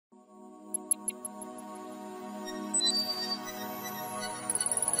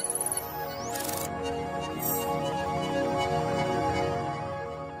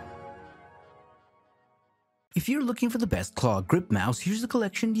If you're looking for the best claw grip mouse, here's a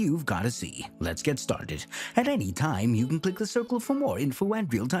collection you've gotta see. Let's get started. At any time, you can click the circle for more info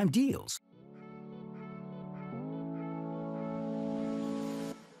and real-time deals.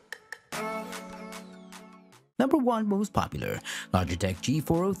 Number 1 most popular, Logitech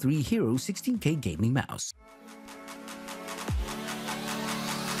G403 Hero 16K Gaming Mouse.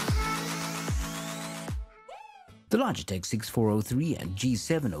 The Logitech 6403 and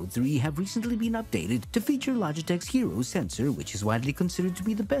G703 have recently been updated to feature Logitech's Hero sensor, which is widely considered to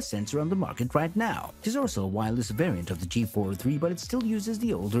be the best sensor on the market right now. It is also a wireless variant of the G403, but it still uses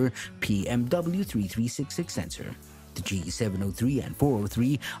the older PMW3366 sensor. The G703 and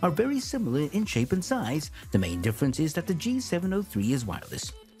 403 are very similar in shape and size. The main difference is that the G703 is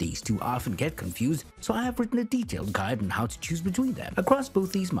wireless. These two often get confused, so I have written a detailed guide on how to choose between them. Across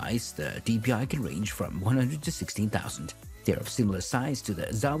both these mice, the DPI can range from 100 to 16,000. They are of similar size to the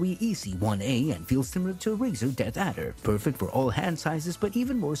Zowie EC1A and feel similar to a Razer Death Adder, perfect for all hand sizes, but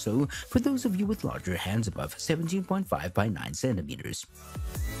even more so for those of you with larger hands above 17.5 by 9 centimeters.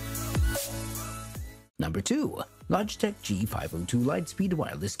 Number 2. Logitech G502 Lightspeed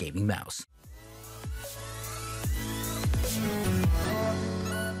Wireless Gaming Mouse.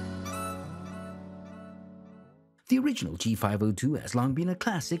 The original G502 has long been a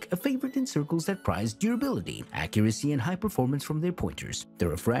classic, a favorite in circles that prize durability, accuracy, and high performance from their pointers. The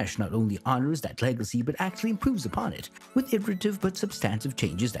refresh not only honors that legacy but actually improves upon it, with iterative but substantive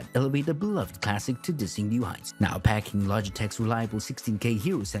changes that elevate a beloved classic to dizzying new heights. Now packing Logitech's reliable 16K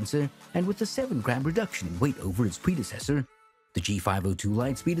Hero sensor, and with a 7-gram reduction in weight over its predecessor, the G502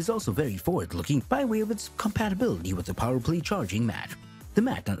 Lightspeed is also very forward-looking by way of its compatibility with the PowerPlay charging mat. The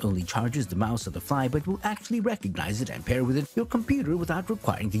mat not only charges the mouse on the fly, but will actually recognize it and pair with it your computer without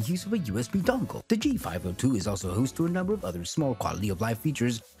requiring the use of a USB dongle. The G502 is also host to a number of other small quality-of-life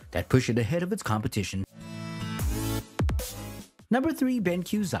features that push it ahead of its competition. Number 3.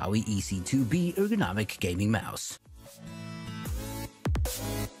 BenQ Zowie EC2B Ergonomic Gaming Mouse.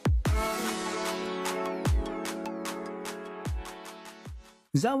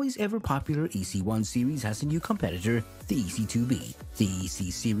 Zowie's ever-popular EC1 series has a new competitor, the EC2B. The EC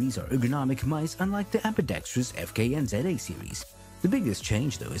series are ergonomic mice unlike the ambidextrous FK and ZA series. The biggest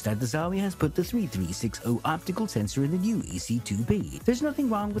change though is that the Zowie has put the 3360 optical sensor in the new EC2B. There's nothing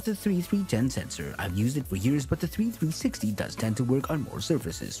wrong with the 3310 sensor. I've used it for years, but the 3360 does tend to work on more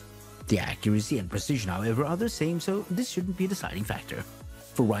surfaces. The accuracy and precision, however, are the same, so this shouldn't be a deciding factor.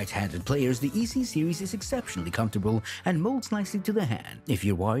 For right-handed players, the EC series is exceptionally comfortable and molds nicely to the hand. If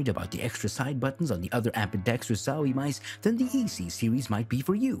you're worried about the extra side buttons on the other ambidextrous Zowie mice, then the EC series might be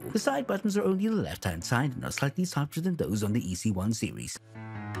for you. The side buttons are only on the left-hand side and are slightly softer than those on the EC1 series.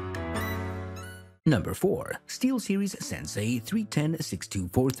 Number 4. SteelSeries Sensei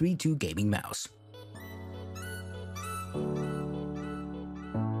 310-62432 Gaming Mouse.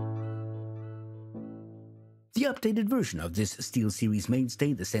 The updated version of this SteelSeries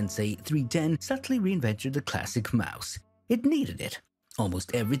mainstay, the Sensei 310, subtly reinvented the classic mouse. It needed it.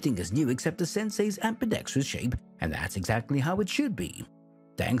 Almost everything is new except the Sensei's ambidextrous shape, and that's exactly how it should be.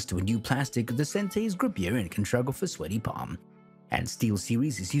 Thanks to a new plastic, the Sensei is grippier and can shrug off a sweaty palm. And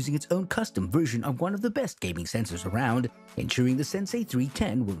SteelSeries is using its own custom version of one of the best gaming sensors around, ensuring the Sensei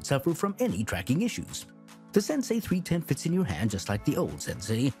 310 won't suffer from any tracking issues. The Sensei 310 fits in your hand just like the old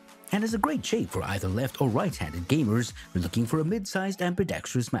Sensei, and is a great shape for either left or right-handed gamers looking for a mid-sized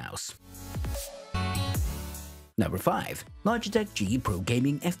ambidextrous mouse. Number 5. Logitech G Pro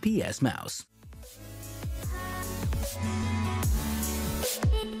Gaming FPS Mouse.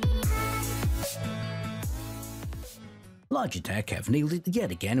 Logitech have nailed it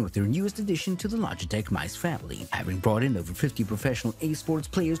yet again with their newest addition to the Logitech mice family, having brought in over 50 professional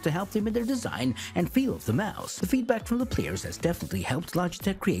esports players to help them in their design and feel of the mouse. The feedback from the players has definitely helped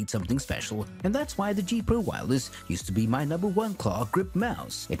Logitech create something special, and that's why the G Pro Wireless used to be my number 1 claw grip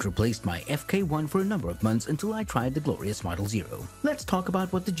mouse. It replaced my FK1 for a number of months until I tried the glorious Model 0. Let's talk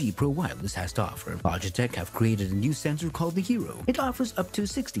about what the G Pro Wireless has to offer. Logitech have created a new sensor called the Hero. It offers up to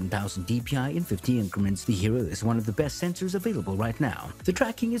 16,000 DPI in 50 increments. The Hero is one of the best sensors available right now. The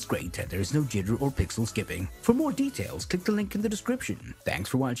tracking is great and there is no jitter or pixel skipping. For more details, click the link in the description. Thanks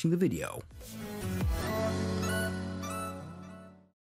for watching the video.